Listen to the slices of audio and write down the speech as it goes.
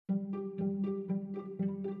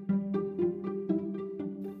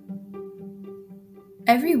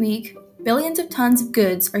Every week, billions of tons of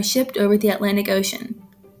goods are shipped over the Atlantic Ocean.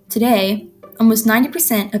 Today, almost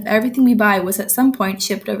 90% of everything we buy was at some point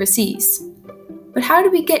shipped overseas. But how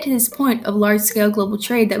did we get to this point of large-scale global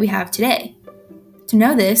trade that we have today? To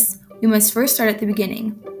know this, we must first start at the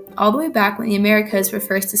beginning, all the way back when the Americas were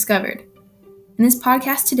first discovered. In this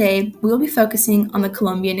podcast today, we will be focusing on the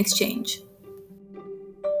Columbian Exchange.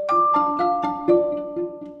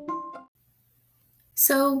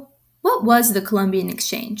 So, what was the Columbian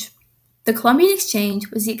Exchange? The Columbian Exchange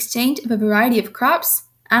was the exchange of a variety of crops,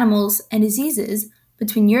 animals, and diseases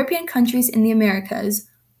between European countries in the Americas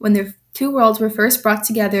when the two worlds were first brought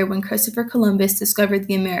together when Christopher Columbus discovered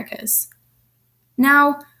the Americas.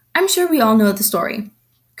 Now, I'm sure we all know the story.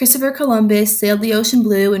 Christopher Columbus sailed the ocean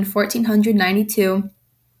blue in 1492.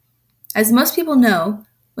 As most people know,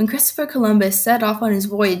 when Christopher Columbus set off on his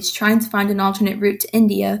voyage trying to find an alternate route to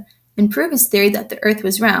India and prove his theory that the earth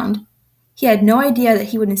was round, he had no idea that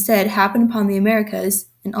he would instead happen upon the Americas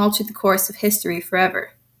and alter the course of history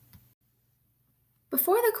forever.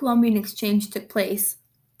 Before the Columbian Exchange took place,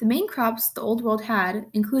 the main crops the Old World had,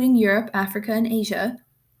 including Europe, Africa, and Asia,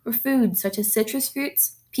 were foods such as citrus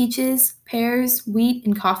fruits, peaches, pears, wheat,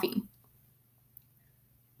 and coffee.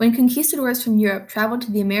 When conquistadors from Europe traveled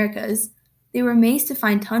to the Americas, they were amazed to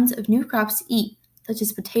find tons of new crops to eat, such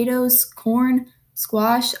as potatoes, corn,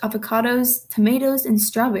 squash, avocados, tomatoes, and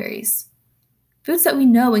strawberries. Foods that we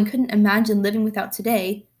know and couldn't imagine living without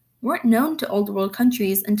today weren't known to Old World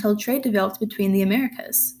countries until trade developed between the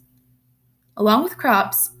Americas. Along with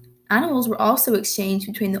crops, animals were also exchanged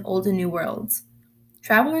between the Old and New Worlds.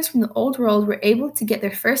 Travelers from the Old World were able to get their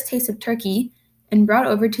first taste of turkey and brought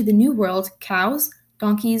over to the New World cows,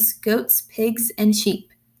 donkeys, goats, pigs, and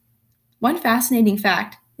sheep. One fascinating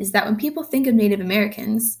fact is that when people think of Native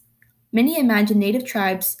Americans, many imagine native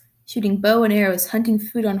tribes shooting bow and arrows hunting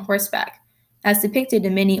food on horseback, as depicted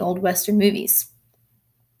in many old Western movies.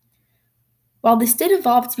 While this did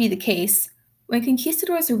evolve to be the case, when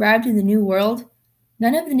conquistadors arrived in the New World,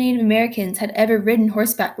 none of the Native Americans had ever ridden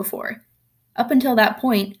horseback before. Up until that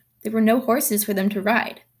point, there were no horses for them to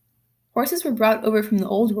ride. Horses were brought over from the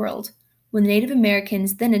Old World, when the Native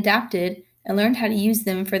Americans then adapted and learned how to use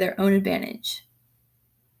them for their own advantage.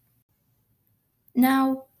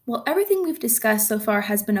 Now, while everything we've discussed so far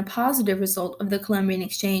has been a positive result of the Columbian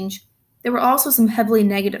Exchange, there were also some heavily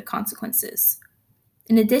negative consequences.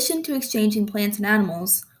 In addition to exchanging plants and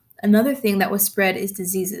animals, another thing that was spread is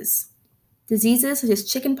diseases. Diseases such as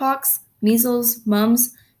chickenpox, measles,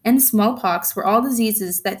 mumps, and smallpox were all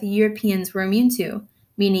diseases that the Europeans were immune to,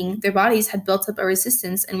 meaning their bodies had built up a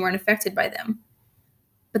resistance and weren't affected by them.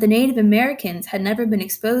 But the Native Americans had never been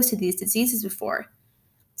exposed to these diseases before,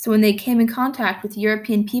 so when they came in contact with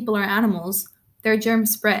European people or animals, their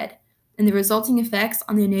germs spread, and the resulting effects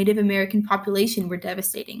on the Native American population were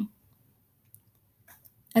devastating.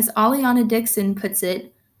 As Aliana Dixon puts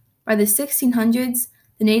it, by the 1600s,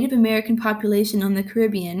 the Native American population on the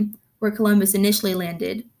Caribbean, where Columbus initially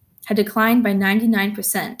landed, had declined by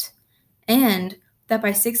 99%, and that by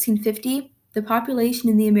 1650, the population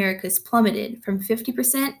in the Americas plummeted from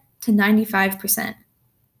 50% to 95%.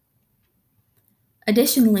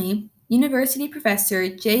 Additionally, university professor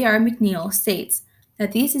J.R. McNeil states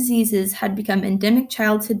that these diseases had become endemic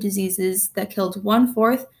childhood diseases that killed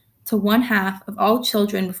 1/4 to 1/2 of all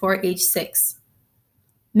children before age 6.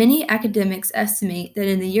 Many academics estimate that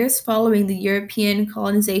in the years following the European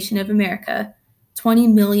colonization of America, 20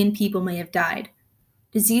 million people may have died.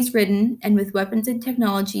 Disease-ridden and with weapons and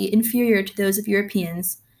technology inferior to those of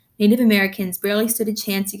Europeans, Native Americans barely stood a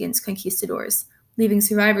chance against conquistadors, leaving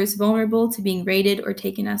survivors vulnerable to being raided or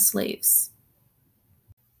taken as slaves.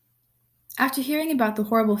 After hearing about the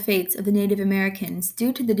horrible fates of the Native Americans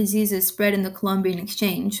due to the diseases spread in the Columbian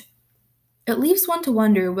Exchange, it leaves one to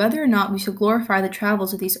wonder whether or not we should glorify the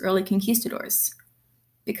travels of these early conquistadors.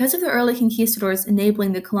 Because of the early conquistadors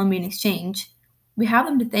enabling the Columbian Exchange, we have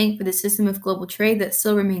them to thank for the system of global trade that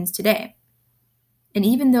still remains today. And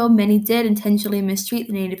even though many did intentionally mistreat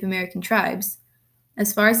the Native American tribes,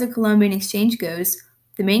 as far as the Columbian Exchange goes,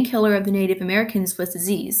 the main killer of the Native Americans was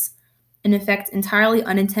disease, an effect entirely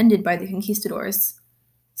unintended by the conquistadors.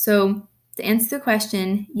 So, to answer the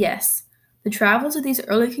question, yes, the travels of these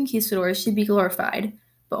early conquistadors should be glorified,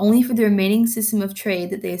 but only for the remaining system of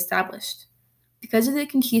trade that they established. Because of the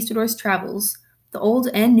conquistadors' travels, the Old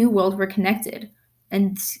and New World were connected,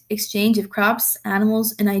 and exchange of crops,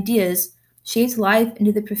 animals, and ideas shaped life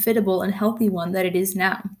into the profitable and healthy one that it is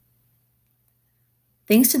now.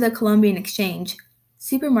 Thanks to the Columbian Exchange,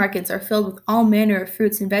 supermarkets are filled with all manner of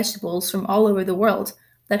fruits and vegetables from all over the world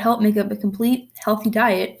that help make up a complete, healthy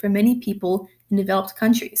diet for many people in developed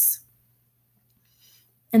countries.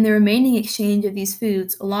 and the remaining exchange of these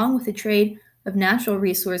foods, along with the trade of natural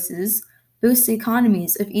resources, boosts the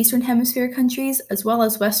economies of Eastern Hemisphere countries as well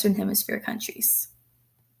as Western Hemisphere countries.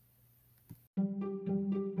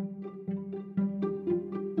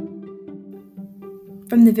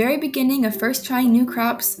 From the very beginning of first trying new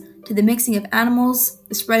crops, to the mixing of animals,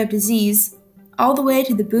 the spread of disease, all the way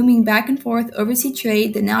to the booming back and forth overseas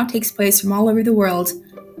trade that now takes place from all over the world,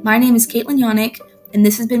 my name is Caitlin Yannick, and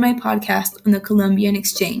this has been my podcast on the Columbian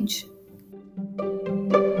Exchange.